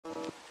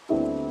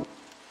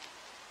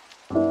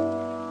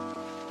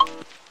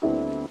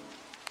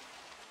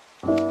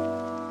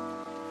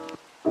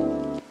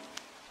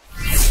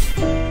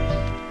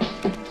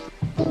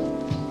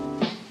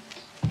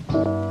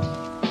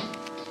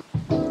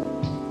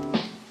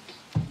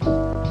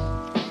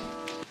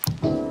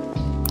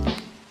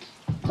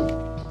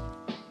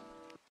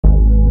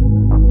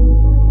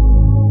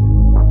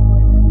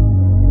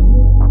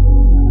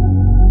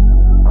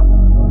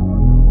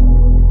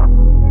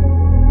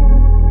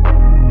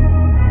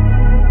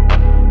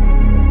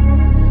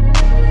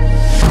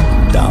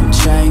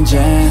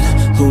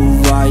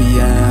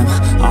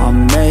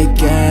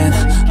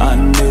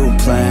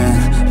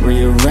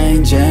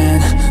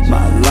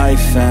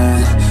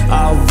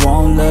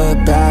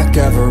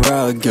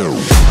rug.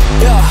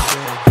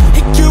 Yeah,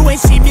 and you ain't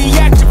see me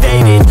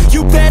activated.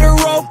 You better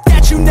hope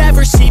that you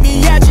never see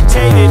me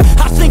agitated.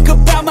 I think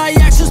about my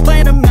actions,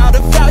 plan them out,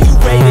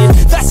 evaluated.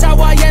 That's how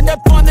I end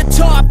up on the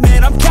top,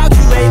 man, I'm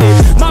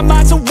calculated. My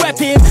mind's a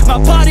weapon, my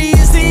body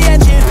is the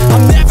engine.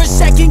 I'm never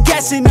second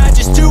guessing, I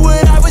just do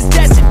what I was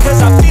destined.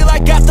 Cause I feel I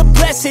got the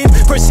blessing,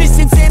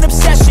 persistence and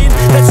obsession.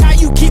 That's how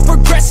you keep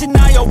progressing,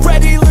 I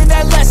already learned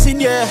that lesson,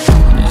 yeah.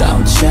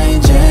 I'm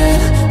changing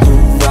who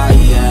I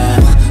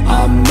am,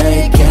 I'm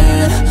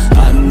making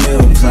a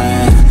new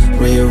plan,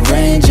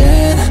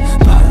 rearranging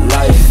my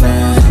life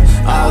and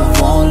I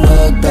won't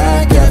look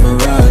back ever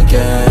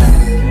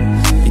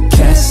again. You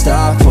can't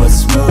stop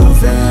what's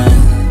moving,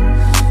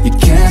 you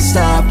can't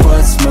stop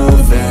what's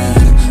moving.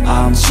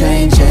 I'm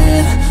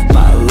changing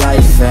my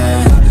life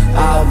and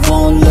I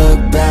won't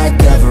look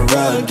back ever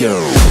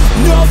again.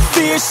 No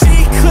fear,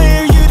 see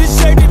clear, you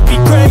deserve to be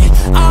great.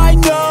 I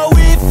know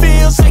it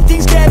feels like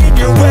things get in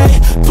your way.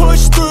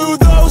 Push through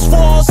those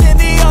walls and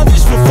the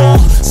others will fall.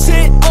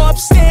 Sit up,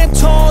 stand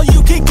tall,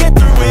 you can get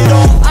through it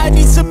all. I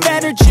need some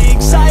energy,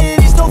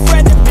 anxiety's no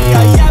friend to me.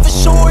 I have a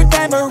short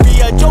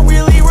memory, I don't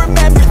really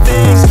remember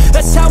things.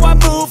 That's how I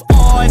move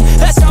on,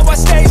 that's how I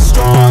stay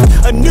strong.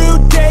 A new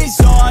day's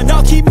on,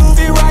 I'll keep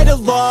moving right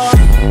along.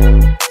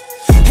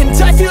 And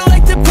I feel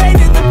like the pain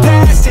in the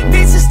past, it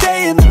needs to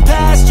stay in the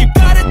past. You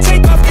gotta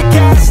take off the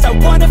cast. I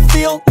wanna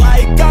feel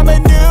like I'm a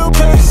new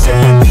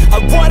person. I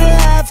wanna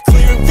have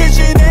clear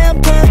vision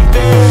and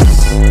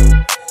purpose.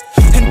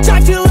 And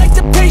I feel like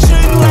the pain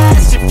shouldn't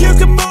last. If you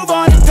can move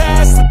on and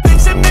past the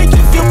things that make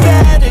you feel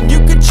bad, and you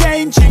can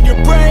change in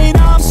your brain,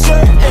 I'm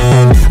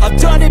certain. I've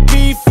done it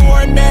before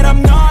and man,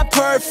 I'm not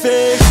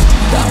perfect.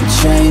 I'm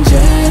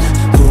changing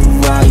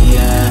who I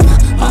am,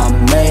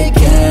 I'm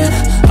making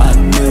a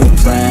new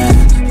plan,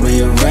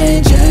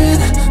 rearranging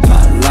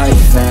my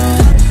life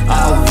and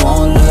I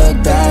won't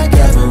look back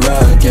ever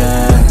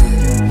again.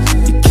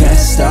 You can't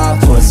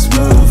stop what's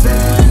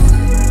moving,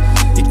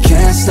 you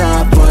can't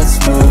stop what's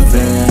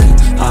moving.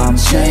 I'm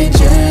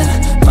changing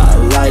my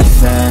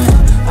life and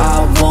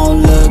I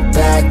won't look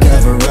back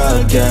ever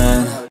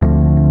again.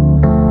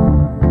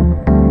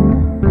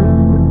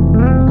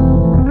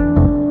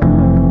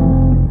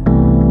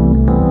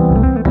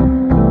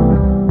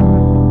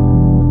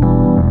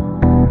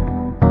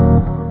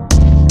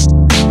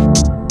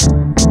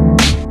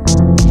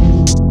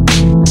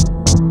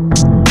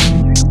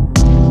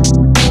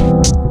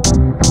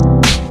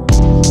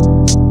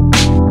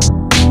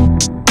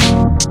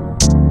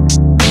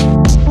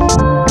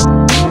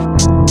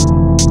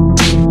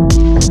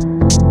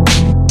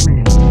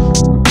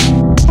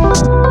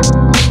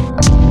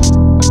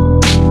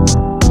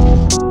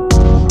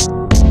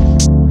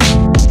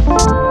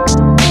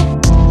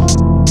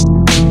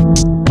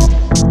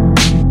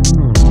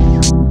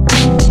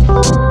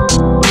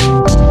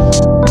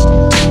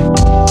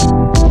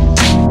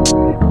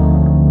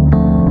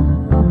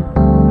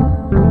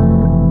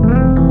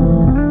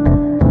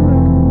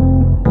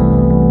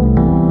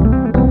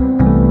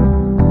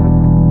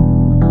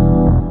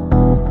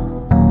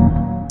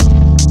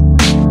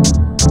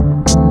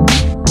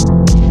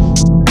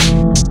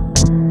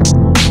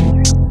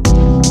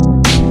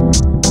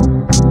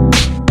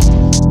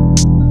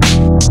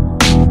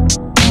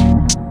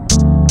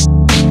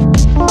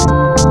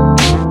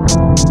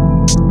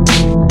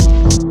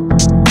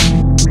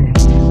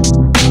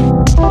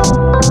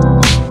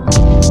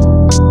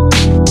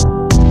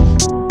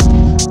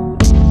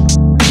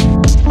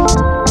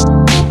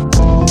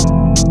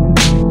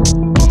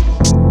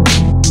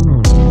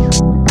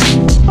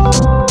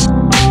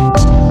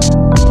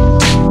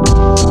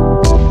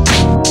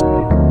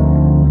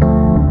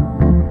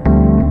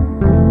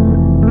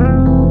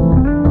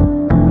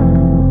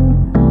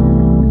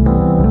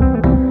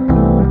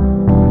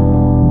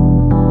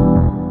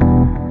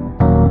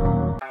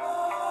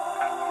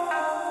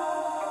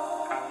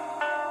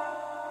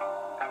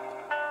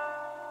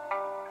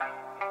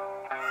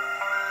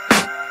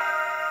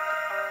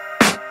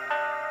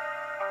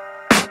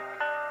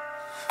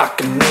 I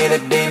can hear the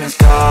demons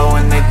call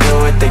when they do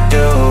what they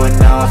do. And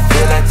now I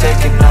feel like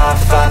taking off,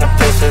 find a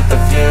place with a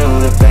view.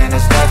 The pain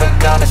is never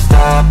gonna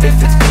stop if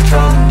it's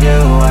controlling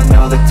you. I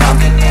know that time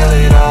can heal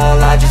it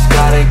all, I just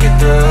gotta get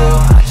through.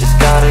 I just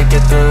gotta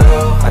get through,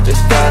 I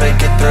just gotta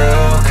get through.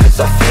 Cause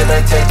I feel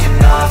like taking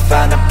off,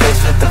 find a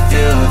place with a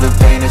view. The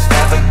pain is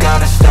never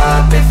gonna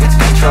stop if it's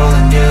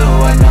controlling you.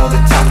 I know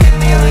that time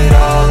can heal it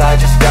all, I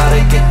just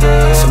gotta get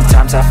through.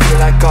 Sometimes I feel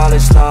like all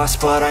is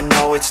lost, but I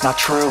know it's not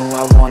true.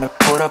 I wanna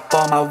put up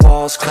all my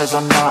walls cause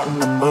I'm not in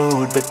the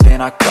mood, but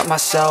then I cut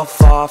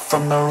myself off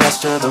from the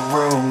rest of the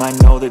room. I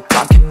know that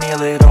time can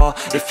heal it all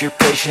if you're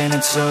patient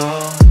and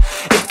soon.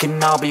 It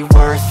can all be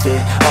worth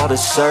it, all the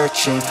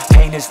searching.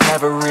 Pain is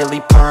never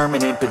really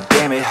permanent, but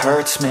damn it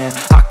hurts, man.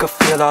 I could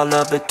feel all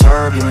of the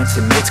turbulence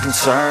and it's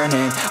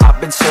concerning.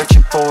 I've been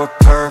searching for a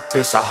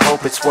purpose, I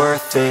hope it's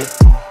worth it.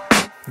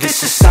 This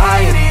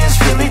society is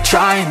really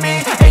trying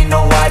me. Ain't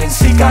no hide and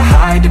seek, I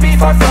hide to be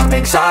far from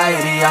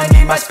anxiety. I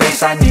need my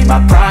space, I need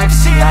my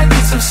privacy. I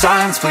need some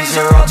silence, please,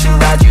 you're all too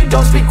loud. You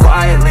don't speak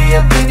quietly,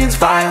 opinions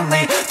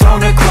violently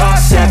thrown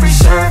across every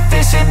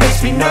surface. It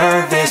makes me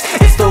nervous.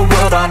 It's the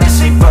world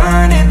honestly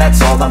burning, that's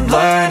all I'm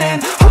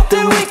learning. Hope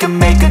that we can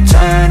make a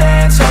turn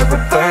and start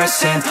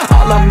reversing.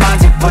 All our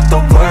minds, we put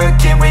the work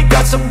in, we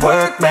got some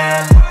work,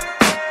 man.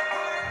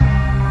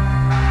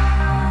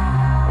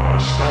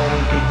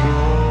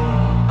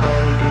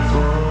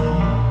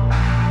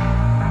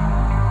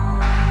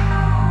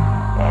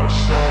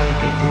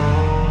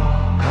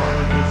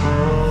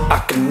 I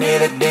can hear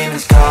the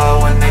demons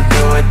call when they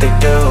do what they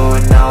do.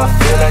 And now I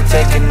feel like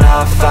taking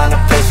off, find a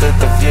place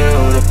with a view.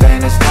 The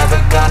pain is never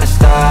gonna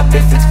stop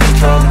if it's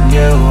controlling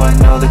you. I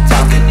know that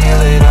time can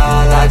heal it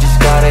all, I just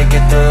gotta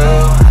get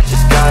through. I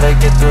just gotta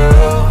get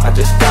through, I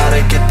just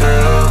gotta get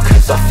through.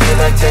 Cause I feel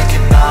like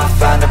taking off,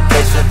 find a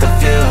place with a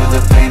view.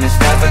 The pain is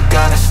never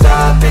gonna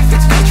stop if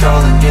it's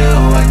controlling you.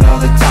 I know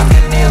that time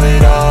can heal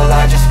it all,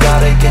 I just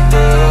gotta get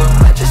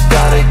through. I just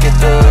gotta get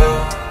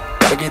through.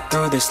 Gotta get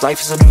through this, life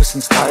is a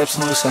nuisance, tie up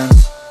some loose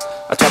ends.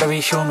 I try to be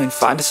human,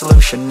 find a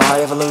solution, my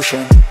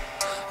evolution.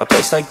 A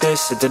place like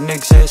this, it didn't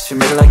exist, we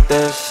made it like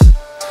this.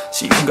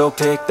 So you can go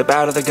pick the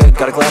bad or the good,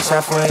 got a glass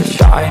half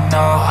wish. I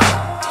know,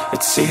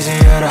 it's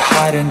easier to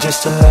hide than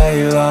just to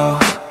lay low.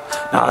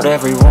 Not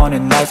everyone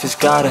in life has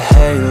got a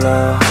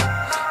halo.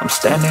 I'm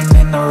standing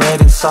in the red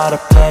inside a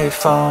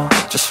payphone.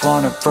 Just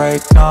wanna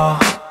break, no,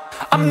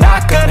 I'm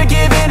not gonna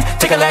give in.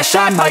 Take a last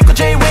shot, Michael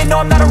J. Win. No,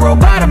 I'm not a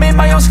robot, I'm in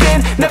my own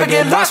skin. Never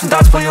get lost when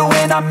thoughts pull you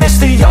in. I miss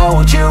the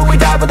old you, we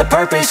died with a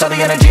purpose. All the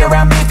energy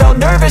around me felt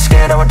nervous,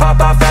 scared I would pop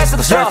out fast to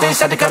the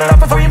surface. Had to cut it off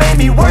before you made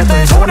me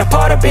worthless. Torn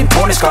apart, I've been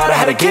torn and scarred. I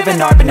had a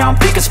given art, but now I'm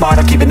thinking smart.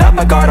 I'm keeping up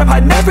my guard, I'm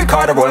hiding every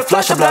card. A royal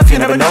flush of love, you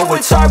never know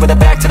what's hard. With a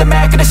back to the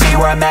mat, gonna see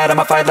where I'm at.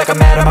 I'ma fight like I'm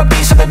mad, I'ma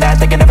be something that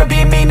they can never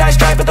be me. Nice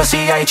try, but they'll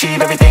see I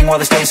achieve everything while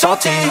they stay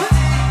salty.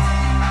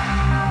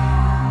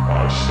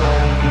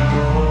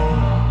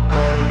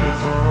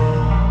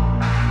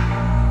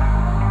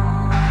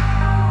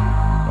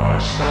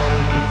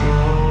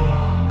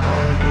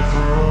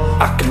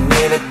 I can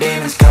hear the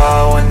demons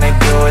call when they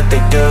do what they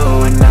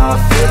do. And now I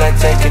feel like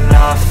taking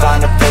off,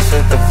 find a place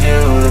with a